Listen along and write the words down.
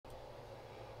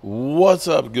What's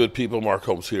up, good people? Mark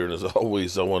Holmes here, and as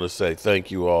always, I want to say thank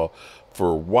you all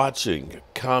for watching,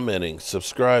 commenting,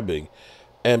 subscribing,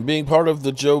 and being part of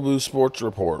the Jobu Sports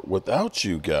Report. Without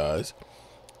you guys,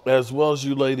 as well as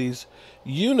you ladies,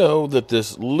 you know that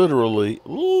this literally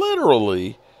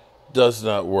does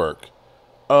not work.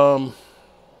 Wow.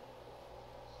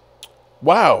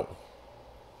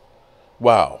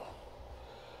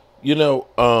 You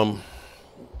know,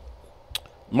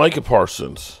 Micah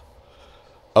Parsons,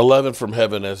 11 from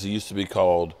heaven, as he used to be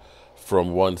called,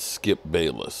 from one Skip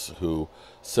Bayless, who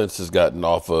since has gotten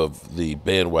off of the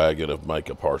bandwagon of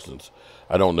Micah Parsons.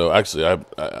 I don't know. Actually, I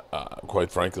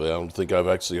quite frankly, I don't think I've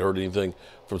actually heard anything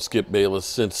from Skip Bayless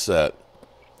since that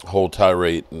whole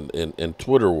tirade and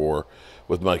Twitter war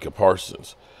with Micah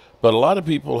Parsons. But a lot of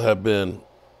people have been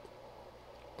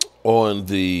on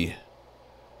the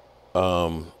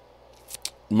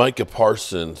Micah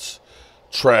Parsons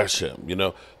trash him. You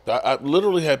know, I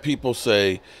literally had people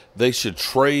say they should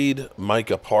trade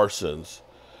Micah Parsons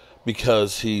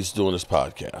because he's doing his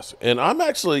podcast. And I'm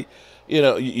actually, you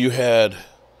know, you had,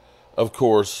 of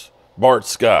course, Bart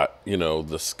Scott, you know,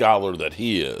 the scholar that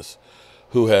he is,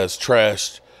 who has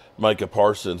trashed Micah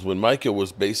Parsons when Micah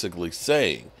was basically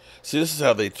saying, see, this is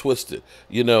how they twist it.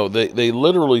 You know, they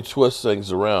literally twist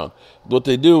things around. What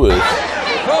they do is,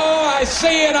 oh, I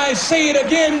say it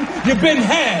again, you've been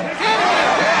had.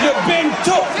 You've been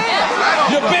took.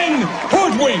 You've been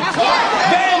hoodwinked,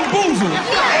 bamboozled,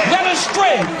 led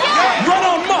astray, run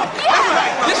amok.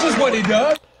 This is what he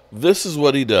does. This is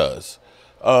what he does.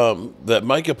 That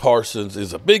Micah Parsons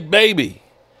is a big baby.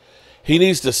 He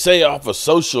needs to stay off of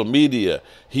social media.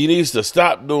 He needs to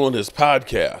stop doing his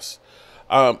podcast.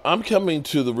 I'm coming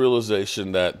to the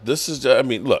realization that this is, I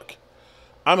mean, look,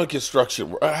 I'm a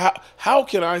construction worker. How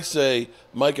can I say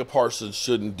Micah Parsons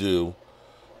shouldn't do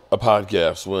a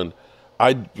podcast when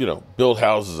I, you know, build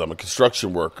houses? I'm a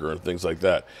construction worker and things like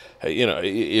that. Hey, you know,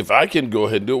 if I can go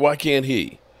ahead and do it, why can't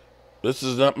he? This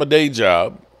is not my day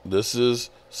job. This is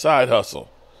side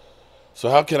hustle. So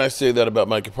how can I say that about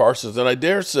Micah Parsons? And I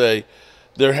dare say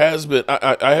there has been,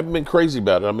 I haven't been crazy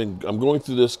about it. I mean, I'm going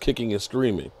through this kicking and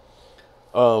screaming.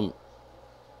 But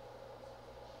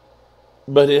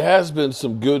it has been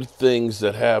some good things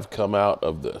that have come out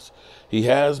of this. He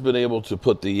has been able to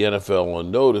put the NFL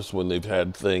on notice when they've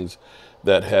had things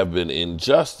that have been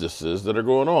injustices that are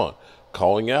going on,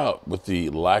 calling out with the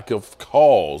lack of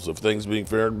calls of things being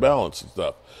fair and balanced and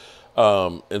stuff,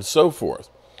 and so forth.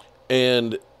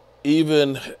 And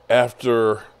even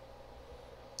after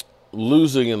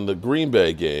losing in the Green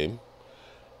Bay game,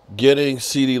 getting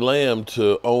CeeDee Lamb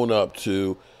to own up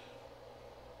to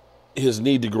his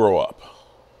need to grow up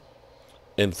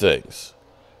in things,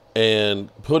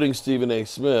 and putting Stephen A.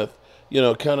 Smith, you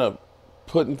know, kind of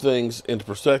putting things into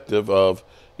perspective of,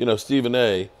 you know, Stephen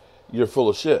A., you're full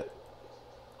of shit.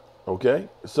 Okay?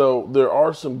 So there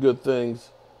are some good things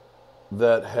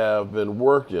that have been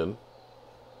working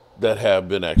that have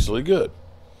been actually good.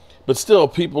 But still,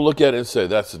 people look at it and say,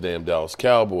 that's the damn Dallas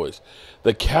Cowboys.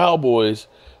 The Cowboys,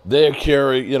 they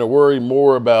worry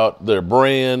more about their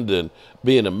brand and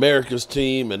being America's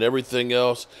team and everything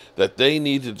else, that they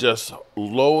need to just,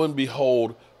 lo and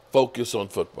behold, focus on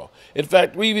football. In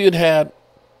fact, we've even had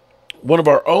one of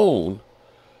our own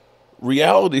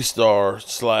reality star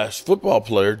 / football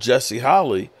player, Jesse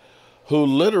Holley, who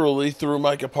literally threw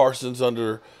Micah Parsons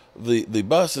under the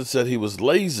bus and said he was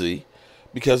lazy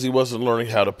because he wasn't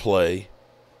learning how to play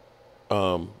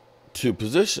two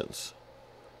positions.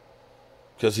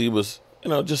 Because he was, you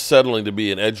know, just settling to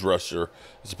be an edge rusher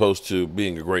as opposed to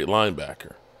being a great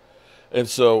linebacker. And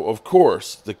so, of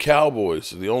course, the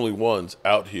Cowboys are the only ones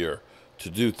out here to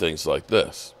do things like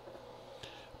this.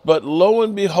 But lo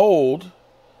and behold,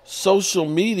 social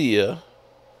media,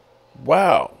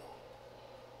 wow.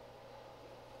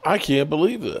 I can't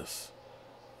believe this.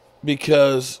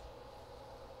 Because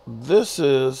this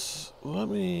is,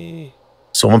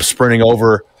 So I'm sprinting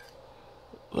over.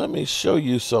 Let me show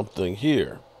you something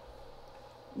here.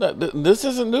 This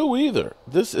isn't new either.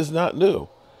 This is not new.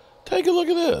 Take a look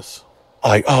at this.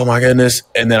 Like, oh my goodness.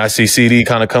 And then I see CD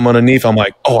kind of come underneath. I'm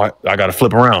like, oh, I got to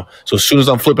flip around. So as soon as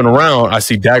I'm flipping around, I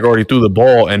see Dak already threw the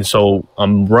ball. And so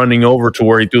I'm running over to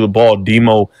where he threw the ball.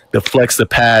 Demo deflects the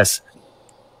pass.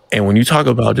 And when you talk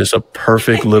about just a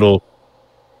perfect little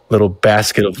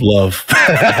basket of love.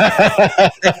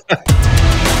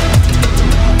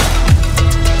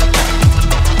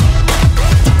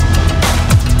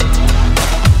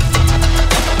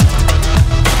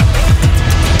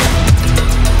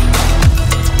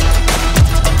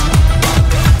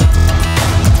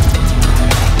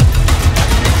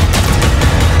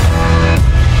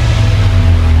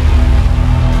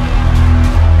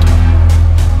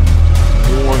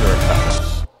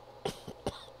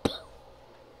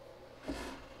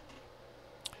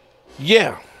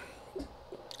 Yeah.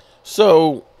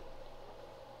 So,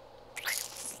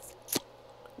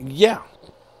 yeah.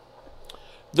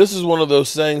 This is one of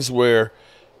those things where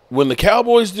when the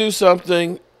Cowboys do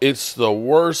something, it's the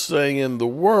worst thing in the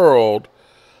world.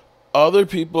 Other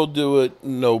people do it,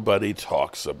 nobody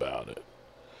talks about it.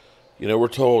 You know, we're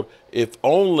told if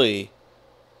only,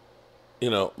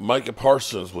 Micah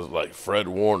Parsons was like Fred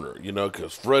Warner,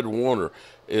 because Fred Warner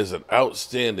is an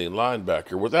outstanding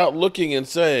linebacker. Without looking and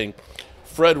saying,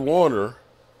 Fred Warner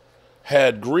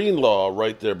had Greenlaw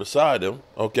right there beside him,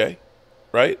 okay,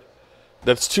 right?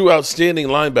 That's two outstanding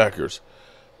linebackers.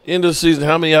 End of the season,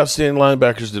 how many outstanding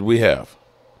linebackers did we have?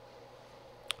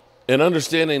 And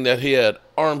understanding that he had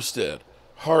Armstead,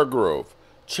 Hargrove,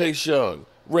 Chase Young,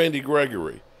 Randy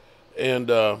Gregory, and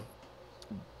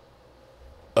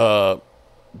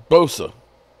Bosa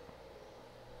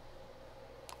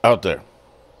out there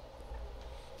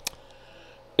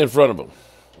in front of him.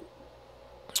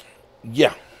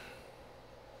 Yeah.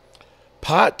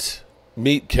 Pot,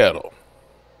 meat, kettle.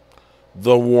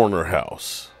 The Warner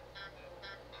House.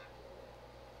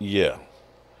 Yeah.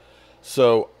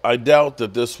 So I doubt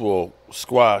that this will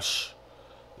squash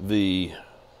the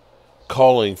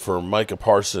calling for Micah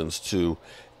Parsons to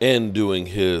end doing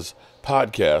his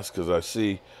podcast, because I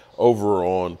see over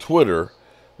on Twitter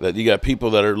that you got people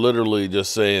that are literally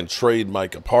just saying trade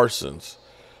Micah Parsons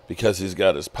because he's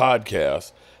got his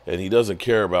podcast and he doesn't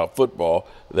care about football,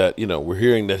 that, we're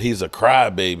hearing that he's a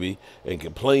crybaby and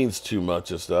complains too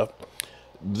much and stuff.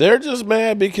 They're just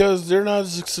mad because they're not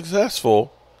as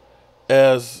successful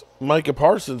as Micah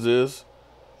Parsons is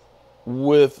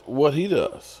with what he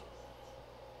does.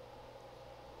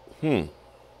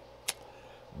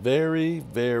 Very,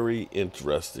 very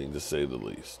interesting, to say the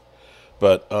least.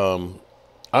 But I'm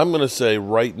going to say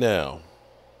right now,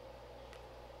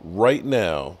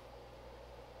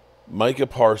 Micah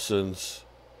Parsons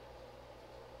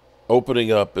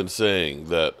opening up and saying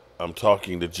that I'm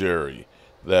talking to Jerry,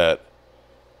 that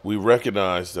we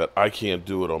recognize that I can't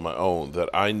do it on my own, that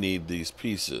I need these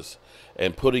pieces,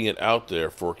 and putting it out there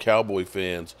for Cowboy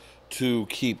fans to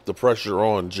keep the pressure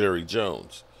on Jerry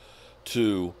Jones,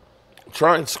 to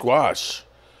try and squash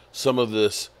some of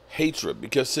this hatred.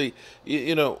 Because, see,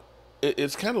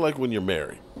 it's kind of like when you're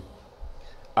married.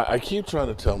 I keep trying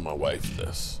to tell my wife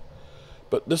this,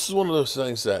 but this is one of those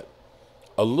things that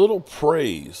a little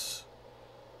praise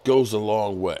goes a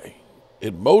long way.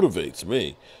 It motivates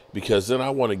me because then I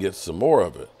want to get some more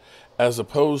of it, as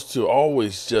opposed to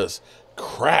always just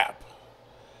crap.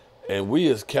 And we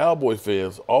as Cowboy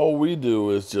fans, all we do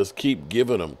is just keep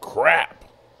giving them crap.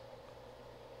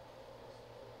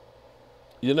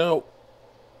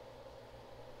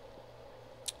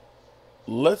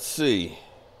 Let's see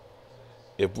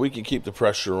if we can keep the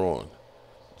pressure on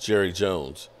Jerry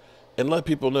Jones and let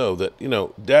people know that,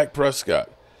 Dak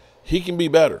Prescott, he can be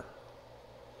better.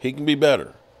 He can be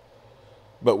better.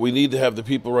 But we need to have the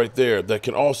people right there that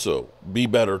can also be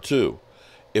better too,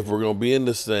 if we're going to be in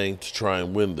this thing to try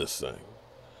and win this thing.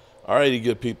 All righty,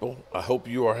 good people. I hope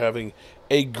you are having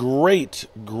a great,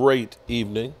 great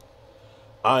evening.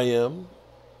 I am.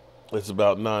 It's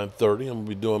about 9:30. I'm going to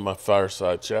be doing my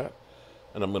fireside chat,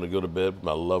 and I'm going to go to bed with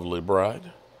my lovely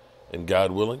bride. And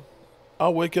God willing,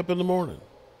 I'll wake up in the morning.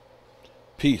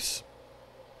 Peace.